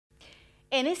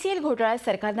NSEL घोटाळ्यात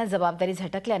सरकारनं जबाबदारी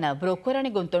झटकल्यानं broker आणि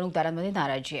गुंतवणूकदारांमध्ये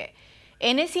नाराजी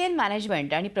आहे। NSEL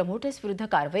मॅनेजमेंट आणि प्रमोटर्स विरुद्ध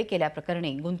कारवाई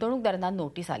केल्याप्रकरणी गुंतवणूकदारांना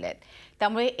नोटीस आल्या आहेत।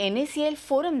 त्यामुळे NSEL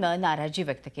फोरमनं नाराजी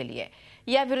व्यक्त केली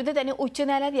आहे। याविरुद्ध त्यांनी उच्च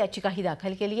न्यायालयात याचिकाही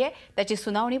दाखल केली आहे। त्याची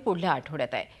सुनावणी पुढल्या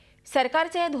आठवड्यात आहे।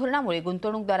 सरकारच्या या धोरणामुळे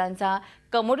गुंतवणूकदारांचा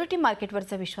कमोडिटी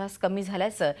मार्केटवरचा विश्वास कमी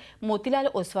झाल्याचं मोतीलाल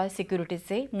ओसवाल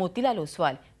सिक्युरिटीजचे मोतीलाल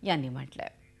ओसवाल यांनी म्हटलंय।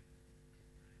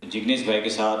 जिग्नेश भाई के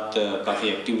साथ काफ़ी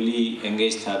एक्टिवली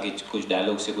एंगेज था कि कुछ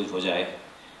डायलॉग से कुछ हो जाए।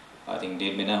 आई थिंक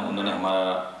 1.5 महीना उन्होंने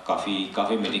हमारा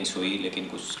काफ़ी मीटिंग्स हुई, लेकिन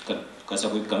कुछ ऐसा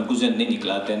कोई कंक्लूजन नहीं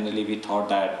निकला। Generally we thought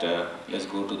that let's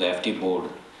go to the FT board.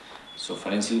 So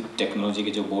financial technology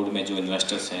के जो बोर्ड में जो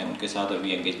इन्वेस्टर्स हैं उनके साथ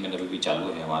अभी एंगेजमेंट अभी भी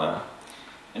चालू है हमारा।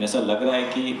 एंड ऐसा लग रहा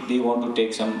है कि they want to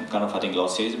take some kind of I think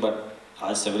losses, but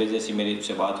आज सवेरे जैसी मेरी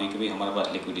से बात हुई कि भाई हमारे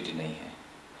पास लिक्विडिटी नहीं है।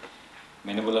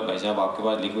 मैंने बोला भाई साहब आपके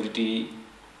पास लिक्विडिटी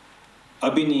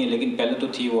अभी नहीं है, लेकिन पहले तो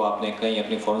थी, वो आपने कहीं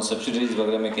अपने फॉरेन सब्सिडीज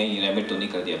वगैरह में कहीं रेमिट तो नहीं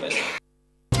कर दिया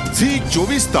पैसा।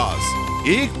 Zee24 तास,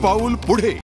 एक पाऊल पुढे।